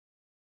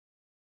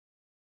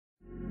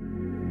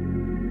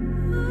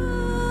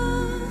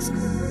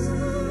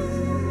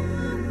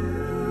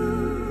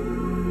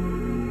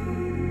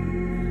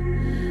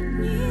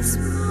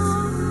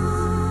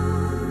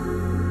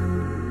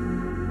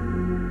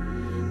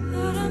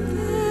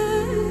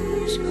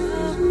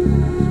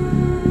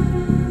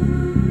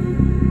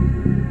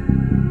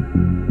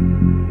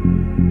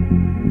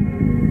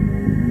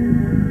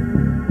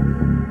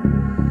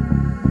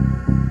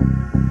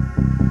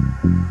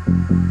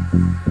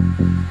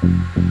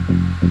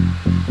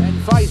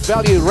Face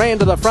Value ran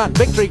to the front.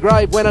 Victory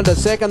Grove went into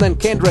second, then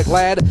Kendrick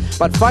Ladd.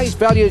 But Face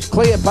Value's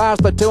clear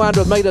past the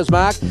 200 metres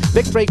mark.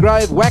 Victory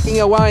Grove whacking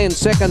away in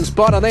second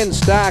spot, and then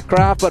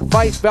Starcraft. But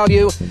Face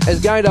Value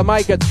is going to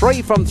make it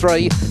 3 from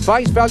 3.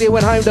 Face Value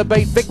went home to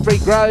beat Victory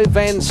Grove,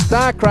 and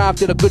Starcraft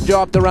did a good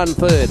job to run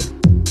third.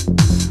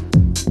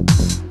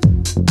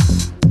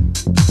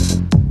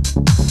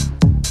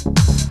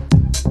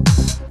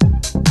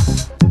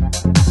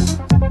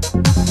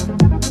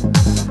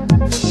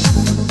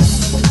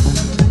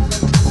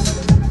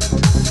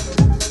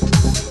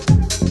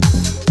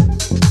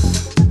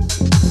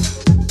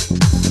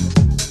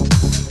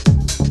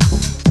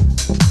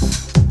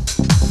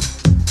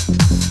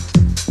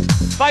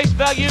 Face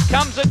Value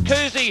comes at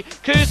Cousy.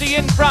 Cousy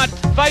in front.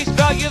 Face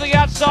Value the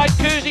outside.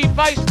 Cousy,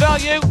 Face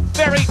Value,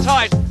 very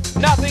tight.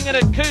 Nothing in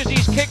it.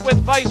 Cousy's kick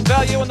with Face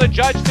Value, and the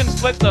judge can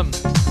split them.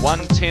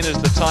 1:10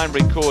 is the time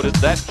recorded.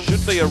 That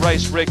should be a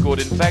race record.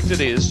 In fact,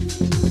 it is.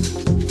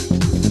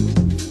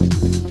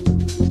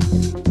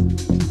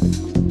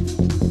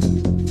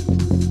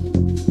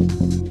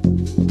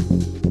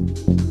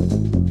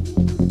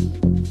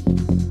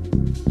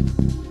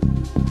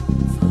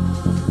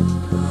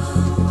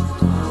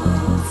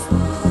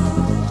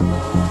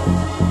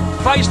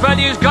 Face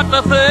Value's got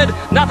the third,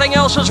 nothing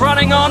else is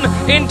running on.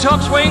 In top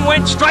swing,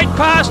 went straight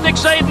past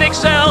Exceed and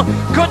Excel.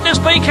 Could this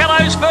be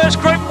Callow's first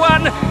Group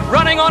 1?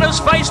 Running on his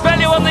Face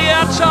Value on the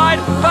outside,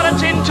 but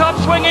it's in top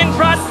swing in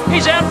front.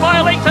 He's out by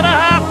a length and a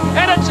half,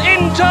 and it's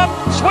in top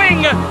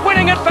swing,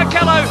 winning it for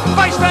Callow.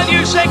 Face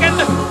Value second.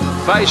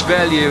 Face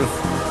Value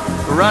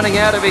running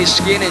out of his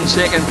skin in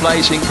second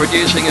placing,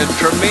 producing a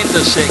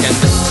tremendous second.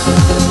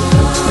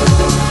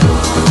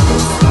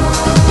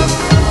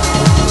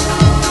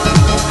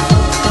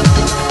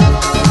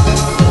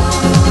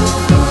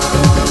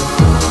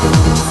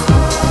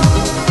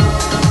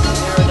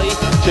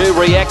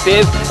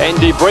 Reactive and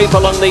debrief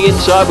along the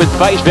inside with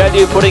Face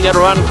Value putting it a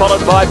run,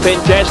 followed by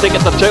Fantastic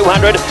at the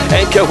 200,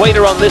 and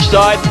Kawita on this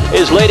side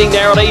is leading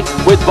narrowly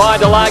with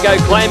Valuabelle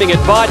claiming it.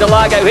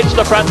 Valuabelle hits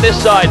the front this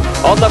side.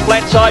 On the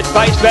flat side,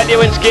 Face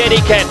Value and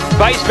Scaredy Cat.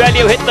 Face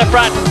Value hit the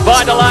front,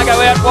 Valuabelle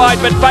out wide,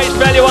 but Face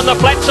Value on the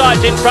flat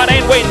side's in front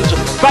and wins.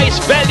 Face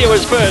Value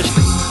is first.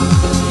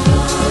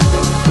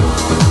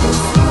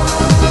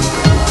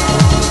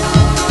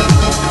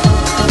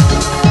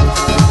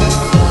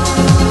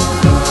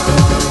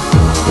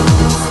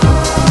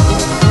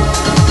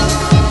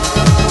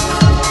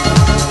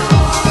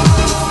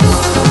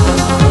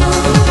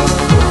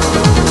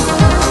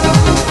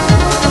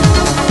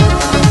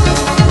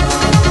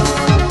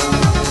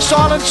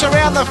 Silence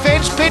around the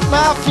fence,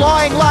 Pitmar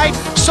flying late.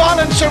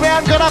 Silence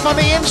around got up on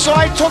the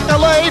inside, took the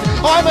lead.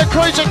 I'm a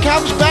Cruiser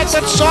comes back,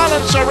 but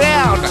Silence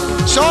around.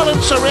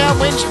 Silence around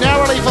wins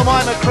narrowly for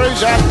I'm a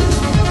Cruiser.